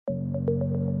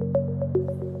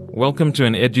Welcome to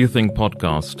an EduThink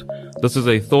podcast. This is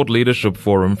a thought leadership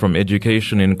forum from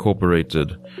Education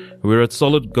Incorporated. We're at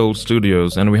Solid Gold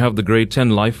Studios and we have the Grade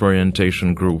 10 Life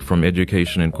Orientation group from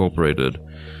Education Incorporated.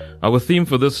 Our theme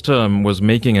for this term was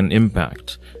making an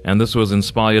impact, and this was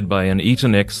inspired by an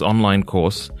EtonX online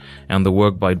course and the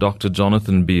work by Dr.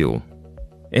 Jonathan Beale.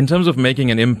 In terms of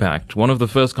making an impact, one of the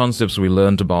first concepts we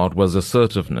learned about was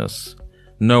assertiveness.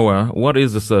 Noah, what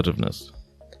is assertiveness?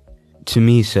 To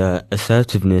me, sir,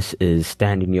 assertiveness is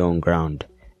standing your own ground.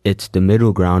 It's the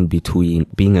middle ground between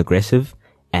being aggressive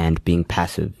and being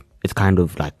passive. It's kind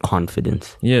of like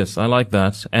confidence. Yes, I like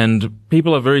that. And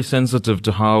people are very sensitive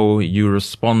to how you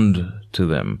respond to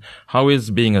them. How is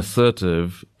being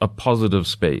assertive a positive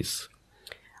space?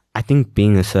 I think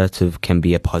being assertive can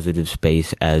be a positive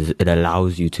space as it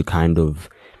allows you to kind of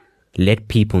let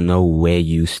people know where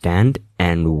you stand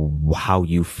and how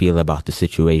you feel about the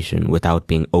situation without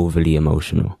being overly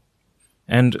emotional.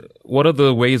 And what are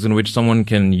the ways in which someone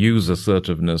can use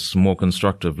assertiveness more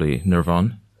constructively,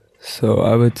 Nirvan? So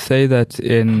I would say that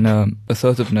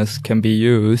assertiveness can be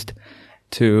used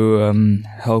to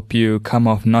help you come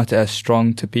off not as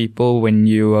strong to people when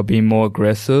you are being more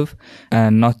aggressive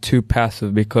and not too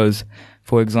passive, because,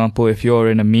 for example, if you're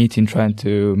in a meeting trying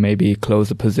to maybe close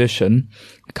a position,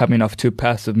 coming off too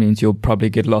passive means you'll probably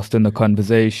get lost in the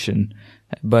conversation.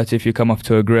 But if you come off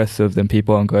too aggressive, then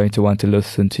people aren't going to want to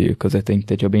listen to you because they think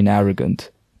that you're being arrogant.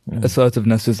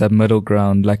 Assertiveness is that middle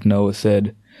ground, like Noah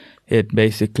said. It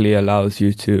basically allows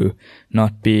you to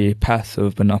not be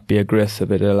passive but not be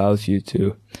aggressive. It allows you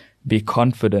to be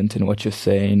confident in what you're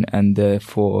saying and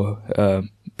therefore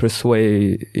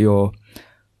persuade your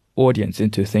audience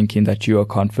into thinking that you are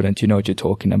confident, you know what you're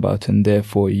talking about, and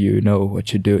therefore you know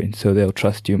what you're doing, so they'll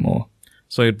trust you more.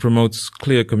 So it promotes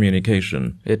clear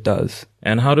communication. It does.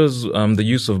 And how does the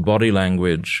use of body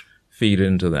language feed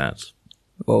into that?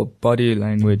 Well, body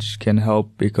language can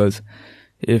help because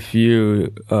if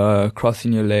you are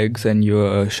crossing your legs and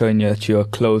you're showing that you're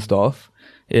closed off,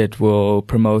 it will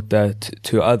promote that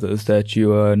to others that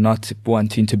you are not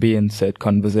wanting to be in said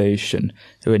conversation.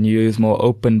 So when you use more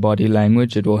open body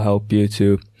language, it will help you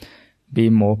to be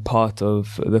more part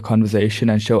of the conversation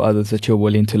and show others that you're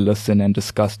willing to listen and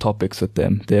discuss topics with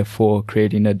them, therefore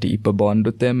creating a deeper bond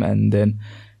with them and then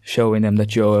showing them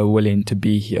that you're willing to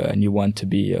be here and you want to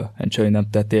be here and showing them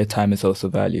that their time is also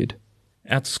valued.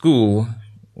 At school,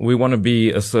 we want to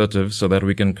be assertive so that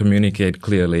we can communicate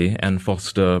clearly and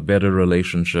foster better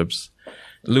relationships.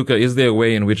 Luca, is there a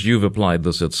way in which you've applied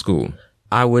this at school?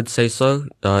 I would say so.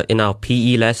 In our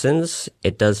PE lessons,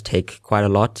 it does take quite a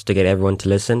lot to get everyone to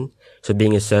listen. So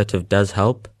being assertive does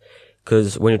help,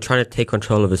 because when you're trying to take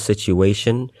control of a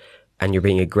situation and you're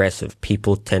being aggressive,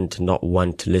 people tend to not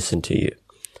want to listen to you.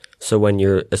 So when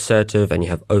you're assertive and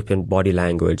you have open body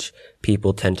language,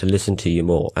 people tend to listen to you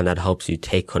more, and that helps you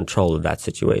take control of that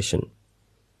situation.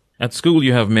 At school,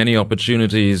 you have many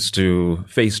opportunities to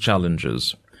face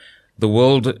challenges. The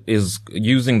world is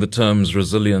using the terms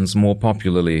resilience more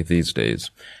popularly these days.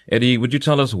 Eddie, would you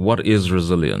tell us what is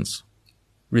resilience?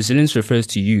 Resilience refers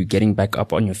to you getting back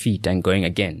up on your feet and going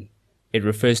again. It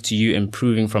refers to you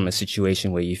improving from a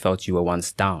situation where you felt you were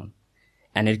once down.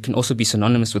 And it can also be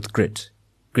synonymous with grit.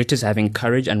 Grit is having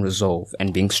courage and resolve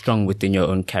and being strong within your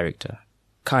own character.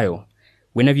 Kyle,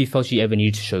 when have you felt you ever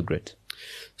needed to show grit?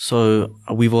 So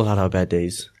we've all had our bad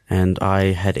days, and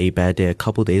I had a bad day a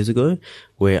couple days ago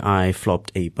where I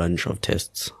flopped a bunch of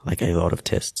tests, like a lot of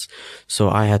tests. So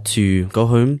I had to go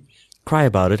home, cry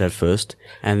about it at first,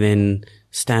 and then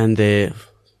stand there,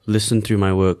 listen through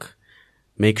my work,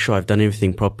 make sure I've done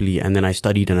everything properly, and then I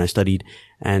studied,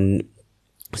 and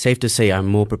safe to say I'm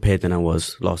more prepared than I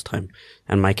was last time.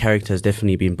 And my character has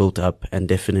definitely been built up and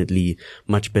definitely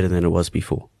much better than it was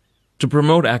before. To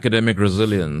promote academic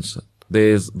resilience,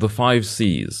 there's the 5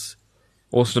 C's.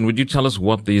 Austin, would you tell us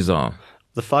what these are?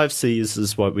 The 5 C's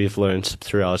is what we've learned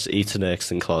throughout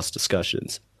EtonX and class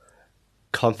discussions.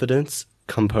 Confidence,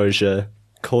 composure,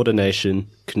 coordination,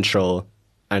 control,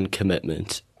 and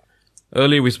commitment.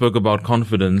 Earlier we spoke about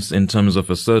confidence in terms of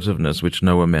assertiveness, which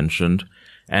Noah mentioned,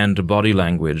 and body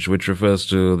language, which refers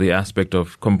to the aspect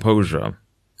of composure.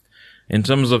 In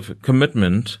terms of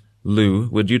commitment, Lou,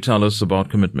 would you tell us about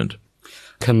commitment?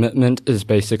 Commitment is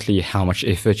basically how much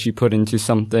effort you put into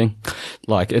something.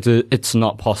 Like, it's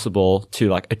not possible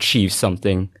to, achieve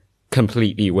something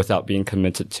completely without being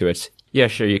committed to it. Yeah,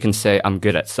 sure, you can say, I'm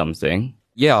good at something.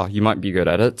 Yeah, you might be good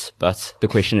at it, but the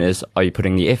question is, are you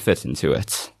putting the effort into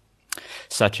it?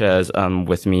 Such as,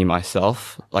 with me,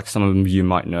 myself, like some of you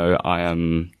might know, I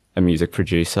am a music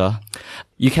producer.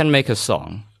 You can make a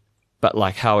song, but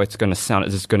how it's going to sound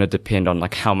is going to depend on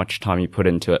how much time you put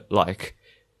into it.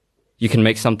 you can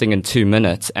make something in 2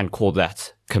 minutes and call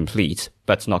that complete,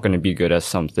 but it's not going to be good as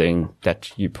something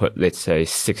that you put, let's say,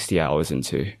 60 hours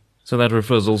into. So that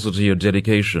refers also to your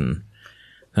dedication.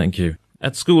 Thank you.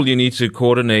 At school, you need to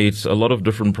coordinate a lot of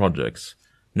different projects.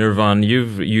 Nirvan,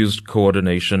 you've used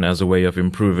coordination as a way of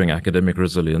improving academic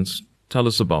resilience. Tell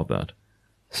us about that.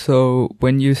 So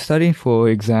when you're studying for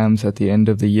exams at the end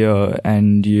of the year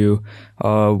and you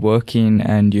are working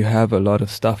and you have a lot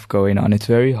of stuff going on, it's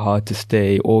very hard to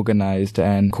stay organized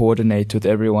and coordinate with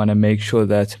everyone and make sure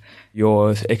that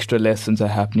your extra lessons are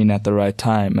happening at the right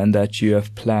time and that you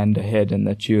have planned ahead and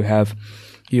that you have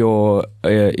your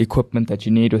equipment that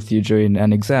you need with you during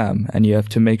an exam. And you have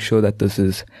to make sure that this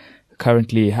is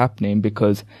currently happening,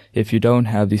 because if you don't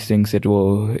have these things, it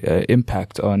will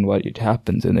impact on what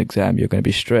happens in the exam. You're going to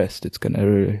be stressed. It's going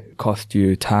to cost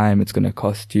you time. It's going to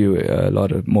cost you a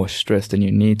lot of more stress than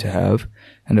you need to have,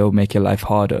 and it will make your life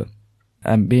harder.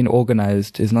 And being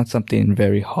organized is not something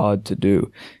very hard to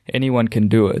do. Anyone can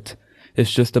do it.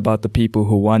 It's just about the people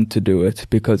who want to do it,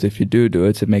 because if you do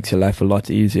it, it makes your life a lot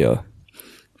easier.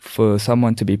 For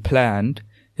someone to be planned,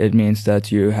 it means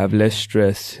that you have less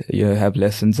stress, you have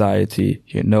less anxiety,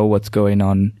 you know what's going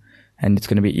on, and it's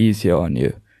going to be easier on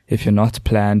you. If you're not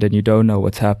planned and you don't know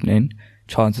what's happening,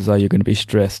 chances are you're going to be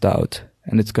stressed out,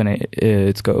 and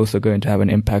it's also going to have an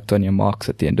impact on your marks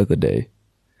at the end of the day.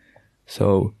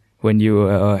 So when you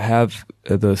have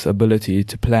this ability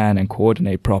to plan and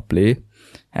coordinate properly,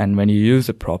 and when you use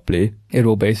it properly, it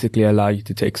will basically allow you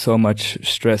to take so much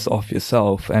stress off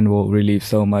yourself and will relieve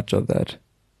so much of that.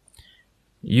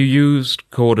 You used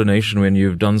coordination when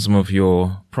you've done some of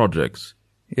your projects.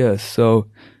 Yes. So,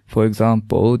 for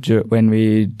example, when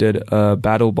we did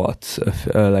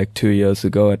BattleBots like 2 years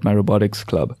ago at my robotics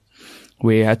club,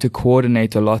 we had to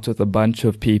coordinate a lot with a bunch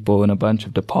of people in a bunch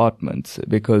of departments,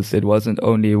 because it wasn't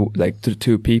only like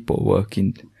two people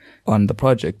working on the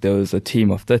project. There was a team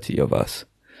of 30 of us.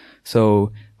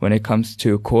 So when it comes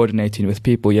to coordinating with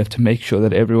people, you have to make sure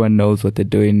that everyone knows what they're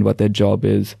doing, what their job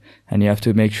is, and you have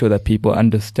to make sure that people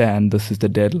understand this is the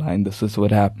deadline, this is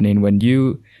what's happening. When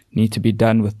you need to be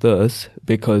done with this,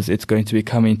 because it's going to be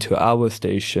coming to our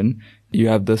station, you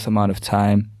have this amount of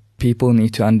time. People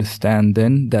need to understand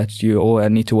then that you all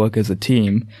need to work as a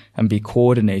team and be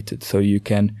coordinated so you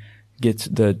can get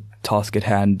the task at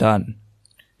hand done.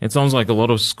 It sounds like a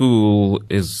lot of school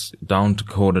is down to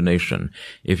coordination.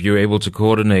 If you're able to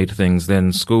coordinate things,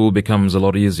 then school becomes a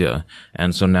lot easier.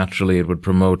 And so naturally it would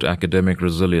promote academic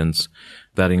resilience.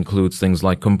 That includes things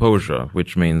like composure,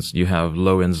 which means you have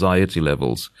low anxiety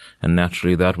levels. And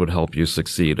naturally that would help you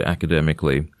succeed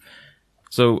academically.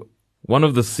 So one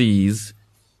of the C's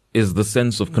is the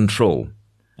sense of control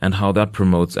and how that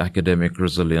promotes academic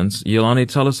resilience. Yelani,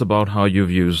 tell us about how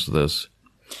you've used this.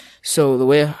 So the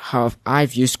way how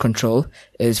I've used control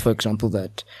is, for example,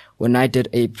 that when I did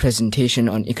a presentation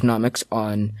on economics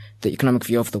on the economic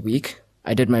view of the week,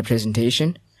 I did my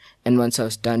presentation, and once I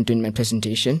was done doing my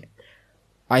presentation,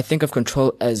 I think of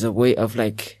control as a way of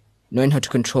like knowing how to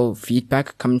control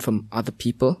feedback coming from other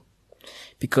people.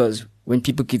 Because when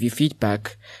people give you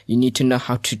feedback, you need to know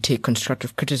how to take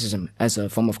constructive criticism as a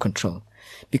form of control.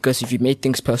 Because if you make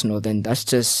things personal, then that's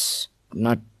just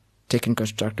not taking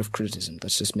constructive criticism.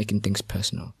 That's just making things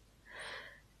personal.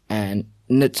 And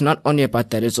it's not only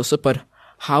about that, it's also about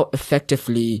how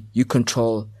effectively you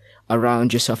control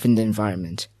around yourself in the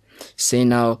environment. Say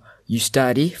now you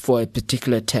study for a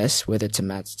particular test, whether it's a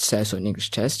maths test or an English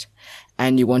test,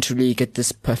 and you want to really get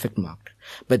this perfect mark.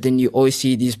 But then you always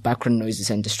see these background noises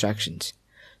and distractions.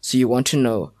 So you want to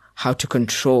know how to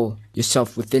control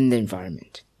yourself within the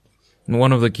environment.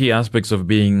 One of the key aspects of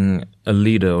being a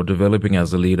leader or developing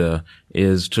as a leader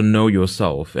is to know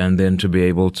yourself and then to be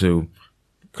able to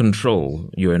control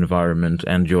your environment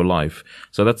and your life.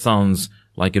 So that sounds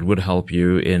like it would help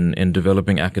you in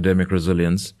developing academic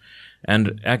resilience.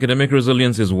 And academic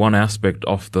resilience is one aspect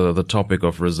of the topic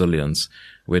of resilience,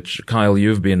 which, Kyle,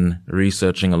 you've been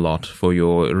researching a lot for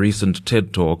your recent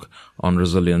TED Talk on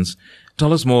resilience.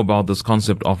 Tell us more about this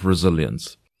concept of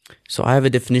resilience. So I have a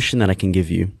definition that I can give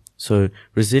you. So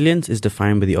resilience is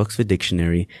defined by the Oxford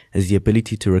Dictionary as the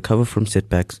ability to recover from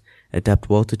setbacks, adapt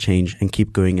well to change, and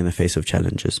keep going in the face of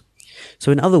challenges.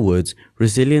 So in other words,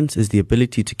 resilience is the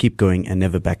ability to keep going and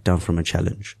never back down from a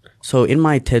challenge. So in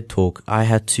my TED Talk, I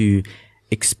had to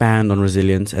expand on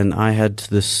resilience, and I had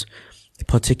this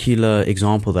particular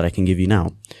example that I can give you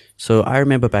now. So I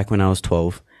remember back when I was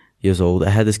 12 years old,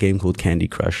 I had this game called Candy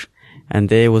Crush. And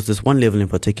there was this one level in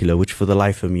particular, which for the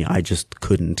life of me, I just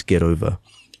couldn't get over.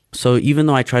 So even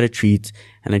though I tried to cheat,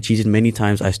 and I cheated many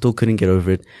times, I still couldn't get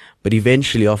over it. But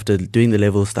eventually, after doing the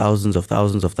levels thousands of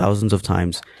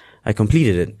times, I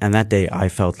completed it, and that day I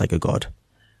felt like a god.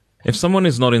 If someone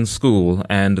is not in school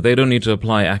and they don't need to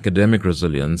apply academic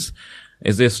resilience,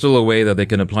 is there still a way that they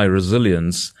can apply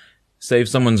resilience? Say if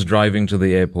someone's driving to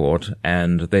the airport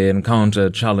and they encounter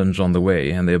a challenge on the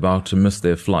way and they're about to miss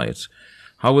their flight,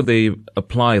 how would they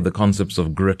apply the concepts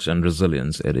of grit and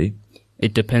resilience, Eddie?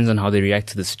 It depends on how they react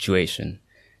to the situation.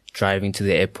 Driving to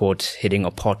the airport, hitting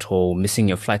a pothole, missing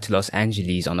your flight to Los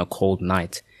Angeles on a cold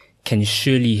night can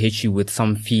surely hit you with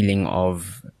some feeling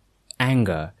of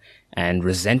anger and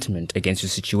resentment against your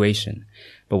situation.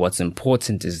 But what's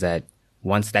important is that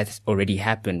once that's already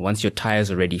happened, once your tire's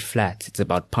already flat, it's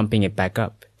about pumping it back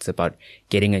up. It's about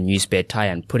getting a new spare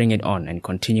tire and putting it on and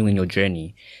continuing your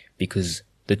journey, because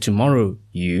the tomorrow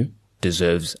you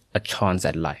deserves a chance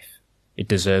at life. It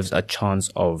deserves a chance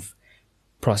of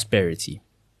prosperity.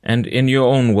 And in your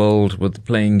own world with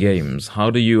playing games,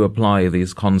 how do you apply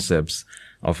these concepts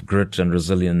of grit and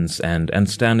resilience and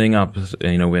standing up,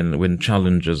 when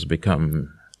challenges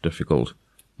become difficult?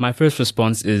 My first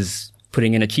response is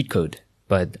putting in a cheat code.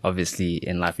 But obviously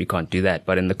in life we can't do that.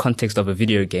 But in the context of a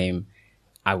video game,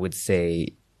 I would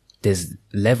say there's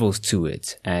levels to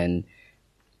it, and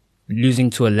losing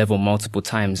to a level multiple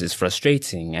times is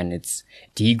frustrating and it's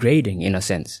degrading in a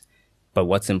sense. But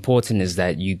what's important is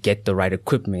that you get the right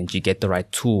equipment, you get the right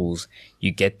tools,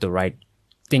 you get the right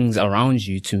things around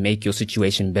you to make your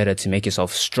situation better, to make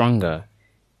yourself stronger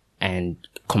and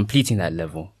completing that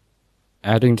level.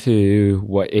 Adding to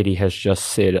what Eddie has just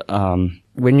said,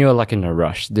 when you're like in a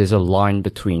rush, there's a line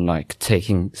between like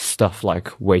taking stuff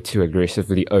like way too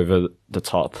aggressively over the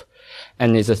top.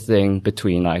 And there's a thing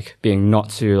between like being not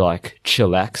too like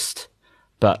chillaxed,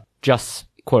 but just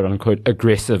quote unquote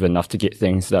aggressive enough to get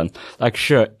things done. Like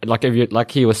sure, like if you,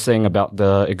 like he was saying about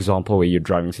the example where you're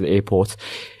driving to the airport,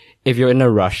 if you're in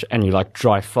a rush and you like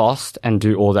drive fast and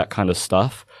do all that kind of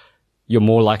stuff, you're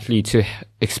more likely to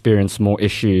experience more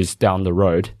issues down the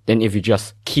road than if you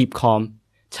just keep calm,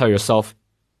 tell yourself,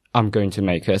 I'm going to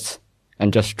make it,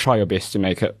 and just try your best to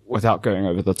make it without going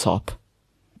over the top.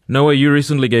 Noah, you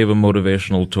recently gave a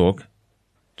motivational talk.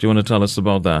 Do you want to tell us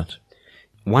about that?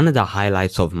 One of the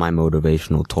highlights of my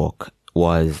motivational talk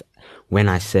was when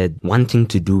I said wanting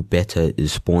to do better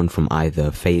is spawned from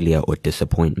either failure or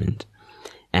disappointment.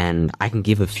 And I can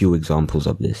give a few examples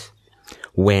of this.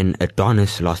 When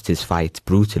Adonis lost his fight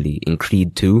brutally in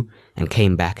Creed 2 and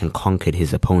came back and conquered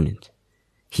his opponent,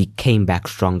 he came back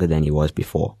stronger than he was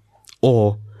before.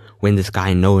 Or when this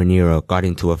guy Noah Nero got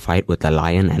into a fight with the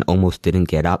lion and almost didn't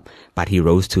get up, but he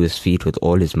rose to his feet with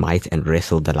all his might and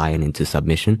wrestled the lion into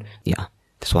submission. Yeah,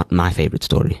 that's my favorite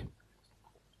story.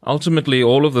 Ultimately,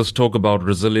 all of this talk about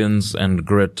resilience and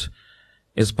grit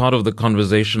is part of the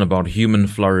conversation about human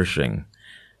flourishing.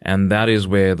 And that is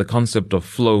where the concept of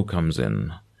flow comes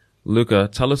in. Luca,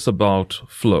 tell us about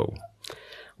flow.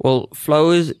 Well,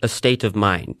 flow is a state of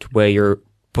mind where you're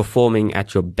performing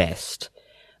at your best.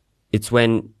 It's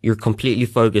when you're completely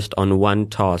focused on one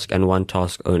task and one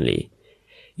task only.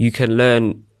 You can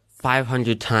learn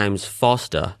 500 times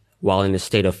faster while in a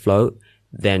state of flow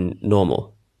than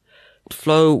normal.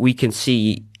 Flow we can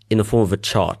see in the form of a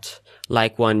chart,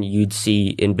 like one you'd see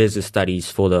in business studies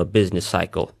for the business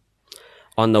cycle.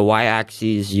 On the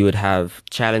y-axis, you would have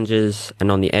challenges, and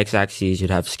on the x-axis, you'd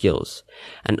have skills.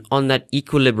 And on that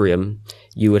equilibrium,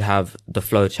 you would have the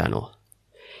flow channel.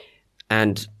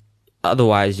 And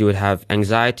otherwise, you would have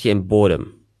anxiety and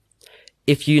boredom.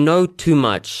 If you know too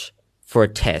much for a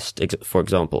test, for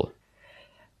example,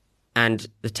 and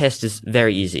the test is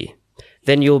very easy,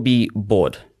 then you'll be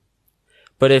bored.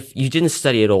 But if you didn't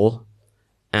study at all,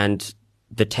 and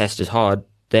the test is hard,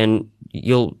 then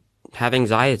you'll have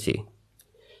anxiety.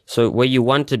 So where you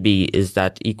want to be is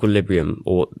that equilibrium,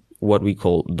 or what we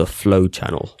call the flow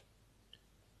channel.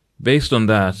 Based on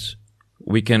that,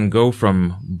 we can go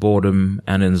from boredom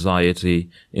and anxiety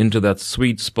into that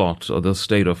sweet spot or the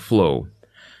state of flow.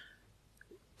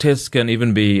 Tests can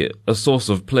even be a source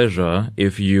of pleasure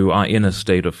if you are in a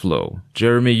state of flow.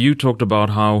 Jeremy, you talked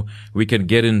about how we can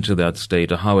get into that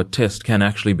state, or how a test can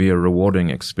actually be a rewarding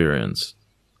experience.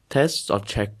 Tests are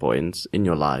checkpoints in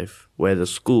your life where the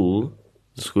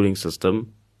schooling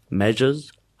system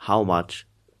measures how much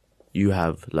you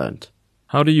have learned.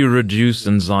 How do you reduce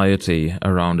anxiety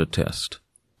around a test?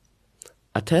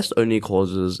 A test only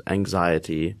causes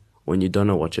anxiety when you don't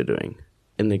know what you're doing.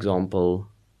 In the example,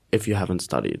 if you haven't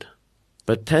studied.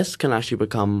 But tests can actually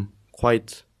become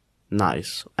quite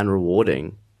nice and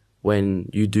rewarding when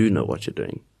you do know what you're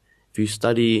doing. If you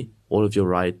study all of your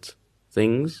right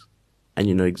things and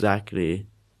you know exactly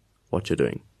what you're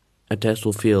doing, a test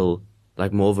will feel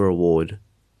like more of a reward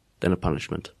than a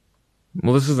punishment.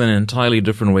 Well, this is an entirely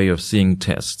different way of seeing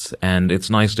tests, and it's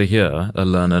nice to hear a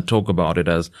learner talk about it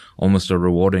as almost a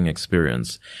rewarding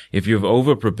experience. If you've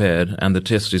over-prepared and the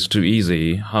test is too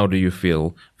easy, how do you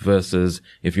feel versus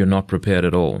if you're not prepared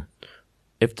at all?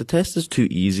 If the test is too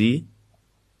easy,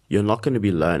 you're not going to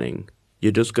be learning.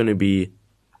 You're just going to be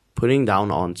putting down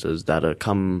answers that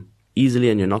come easily,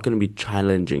 and you're not going to be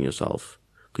challenging yourself,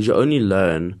 because you only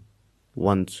learn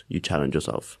once you challenge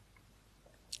yourself.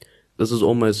 This is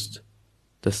almost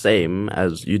the same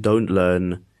as you don't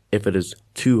learn if it is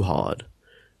too hard,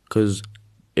 because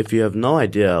if you have no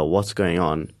idea what's going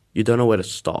on, you don't know where to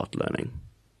start learning.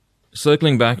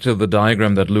 Circling back to the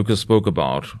diagram that Lucas spoke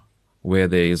about, where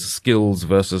there's skills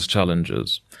versus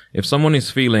challenges. If someone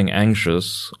is feeling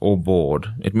anxious or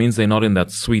bored, it means they're not in that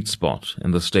sweet spot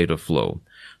in the state of flow.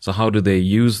 So how do they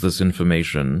use this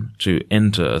information to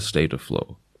enter a state of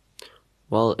flow?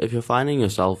 Well, if you're finding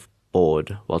yourself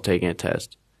bored while taking a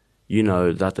test, you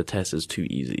know that the test is too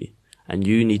easy, and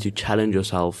you need to challenge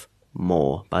yourself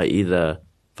more by either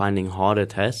finding harder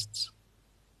tests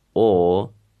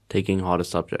or taking harder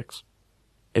subjects.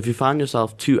 If you find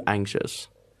yourself too anxious,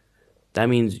 that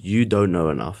means you don't know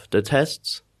enough. The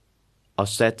tests are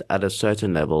set at a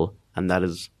certain level, and that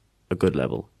is a good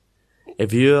level.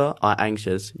 If you are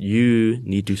anxious, you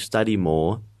need to study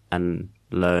more and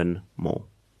learn more.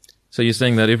 So you're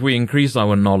saying that if we increase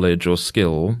our knowledge or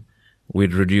skill,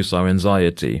 we'd reduce our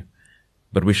anxiety,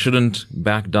 but we shouldn't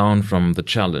back down from the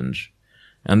challenge.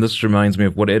 And this reminds me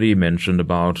of what Eddie mentioned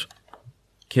about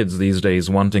kids these days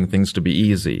wanting things to be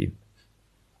easy.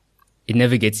 It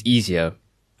never gets easier.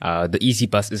 The easy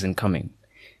bus isn't coming.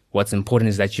 What's important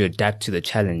is that you adapt to the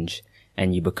challenge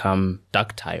and you become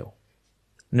ductile.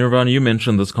 Nirvan, you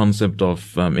mentioned this concept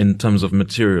of, in terms of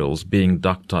materials, being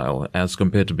ductile as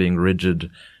compared to being rigid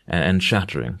and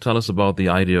shattering. Tell us about the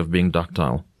idea of being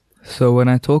ductile. So when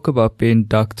I talk about being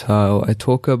ductile, I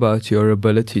talk about your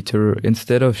ability to,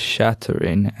 instead of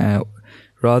shattering,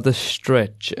 rather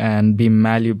stretch and be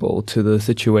malleable to the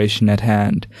situation at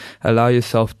hand. Allow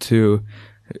yourself to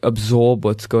absorb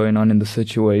what's going on in the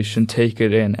situation, take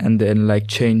it in, and then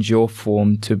change your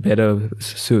form to better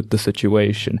suit the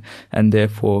situation, and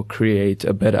therefore create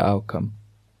a better outcome.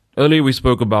 Earlier we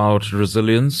spoke about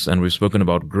resilience and we've spoken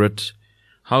about grit.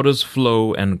 How does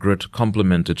flow and grit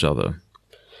complement each other?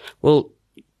 Well,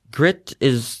 grit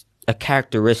is a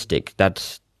characteristic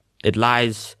that it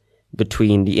lies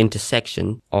between the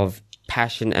intersection of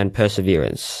passion and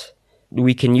perseverance.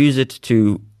 We can use it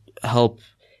to help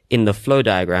in the flow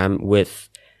diagram with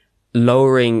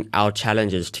lowering our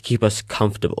challenges to keep us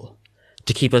comfortable,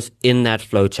 to keep us in that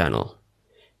flow channel,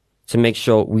 to make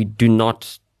sure we do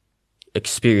not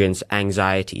experience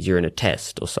anxiety during a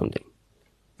test or something.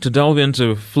 To delve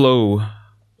into flow,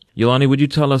 Yolani, would you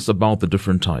tell us about the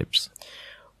different types?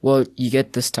 Well, you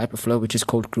get this type of flow, which is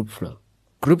called group flow.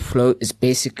 Group flow is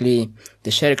basically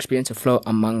the shared experience of flow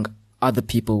among other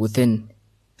people within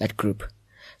that group.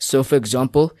 So, for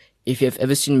example, if you have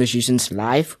ever seen musicians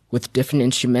live with different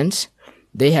instruments,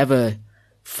 they have a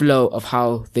flow of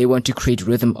how they want to create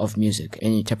rhythm of music,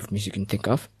 any type of music you can think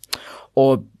of.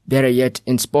 Or better yet,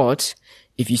 in sports,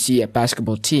 if you see a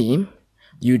basketball team,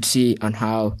 you'd see on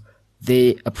how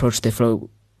they approach their flow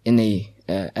in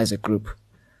as a group,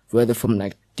 whether from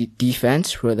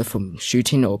defense, whether from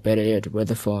shooting, or better yet,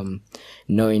 whether from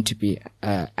knowing to be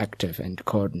active and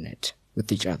coordinate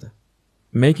with each other.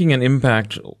 Making an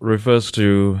impact refers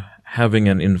to having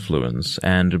an influence,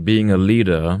 and being a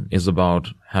leader is about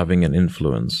having an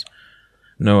influence.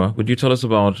 Noah, would you tell us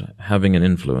about having an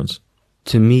influence?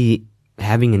 To me,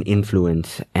 having an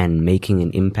influence and making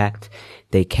an impact,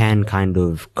 they can kind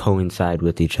of coincide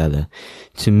with each other.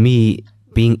 To me,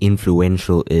 being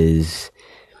influential is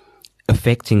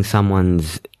affecting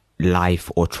someone's life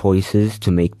or choices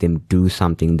to make them do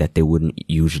something that they wouldn't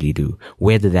usually do,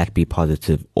 whether that be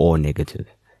positive or negative.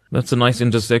 That's a nice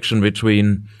intersection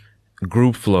between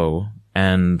group flow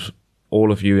and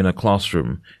all of you in a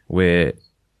classroom, where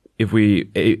if we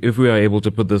are able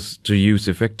to put this to use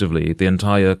effectively, the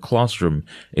entire classroom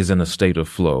is in a state of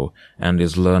flow and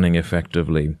is learning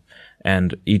effectively.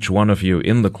 And each one of you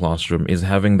in the classroom is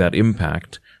having that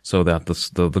impact so that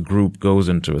the group goes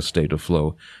into a state of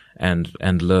flow and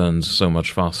learns so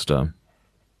much faster.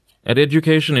 At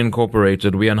Education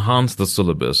Incorporated, we enhance the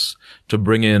syllabus to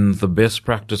bring in the best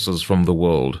practices from the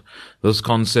world. This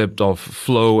concept of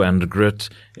flow and grit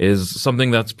is something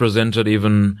that's presented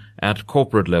even at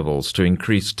corporate levels to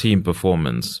increase team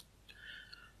performance.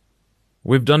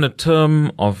 We've done a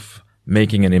term of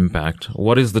making an impact.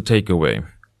 What is the takeaway?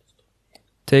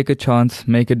 Take a chance,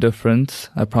 make a difference.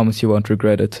 I promise you won't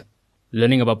regret it.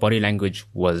 Learning about body language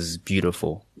was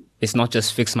beautiful. it's not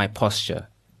just fix my posture.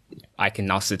 I can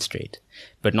now sit straight.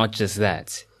 But not just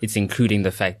that. It's including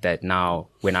the fact that now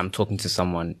when I'm talking to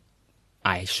someone,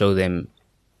 I show them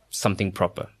something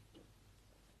proper.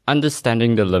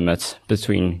 Understanding the limit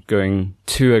between going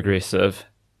too aggressive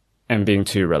and being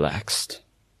too relaxed.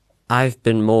 I've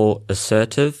been more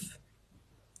assertive,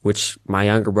 which my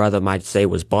younger brother might say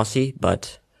was bossy,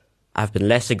 but I've been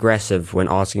less aggressive when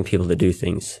asking people to do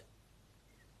things.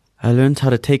 I learned how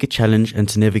to take a challenge and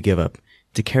to never give up,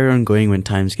 to carry on going when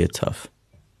times get tough.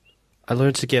 I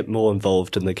learned to get more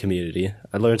involved in the community.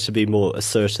 I learned to be more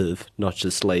assertive, not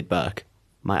just laid back.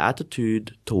 My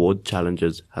attitude toward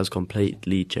challenges has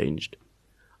completely changed.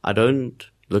 I don't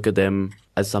look at them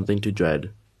as something to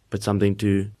dread, but something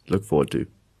to look forward to.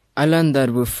 I learned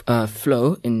that with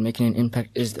flow in making an impact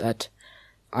is that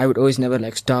I would always never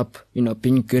stop,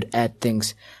 being good at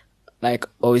things,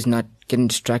 always not getting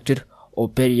distracted, or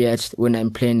better yet, when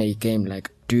I'm playing a game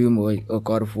like Doom or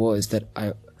God of War, is that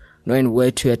I knowing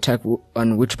where to attack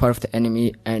on which part of the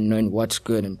enemy and knowing what's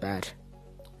good and bad.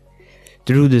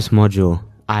 Through this module,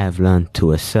 I have learned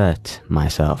to assert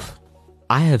myself.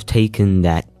 I have taken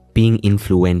that being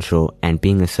influential and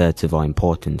being assertive are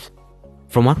important.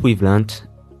 From what we've learned,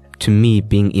 to me,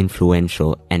 being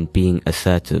influential and being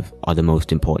assertive are the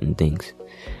most important things.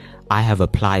 I have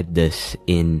applied this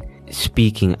in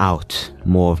speaking out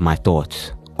more of my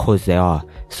thoughts, because they are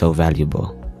so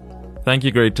valuable. Thank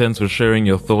you, Grade 10s, for sharing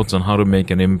your thoughts on how to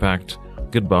make an impact.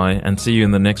 Goodbye, and see you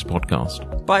in the next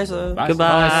podcast. Bye, sir. Bye.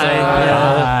 Goodbye.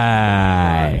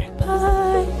 Bye.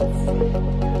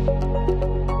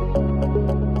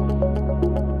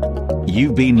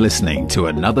 You've been listening to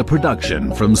another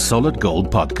production from Solid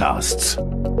Gold Podcasts.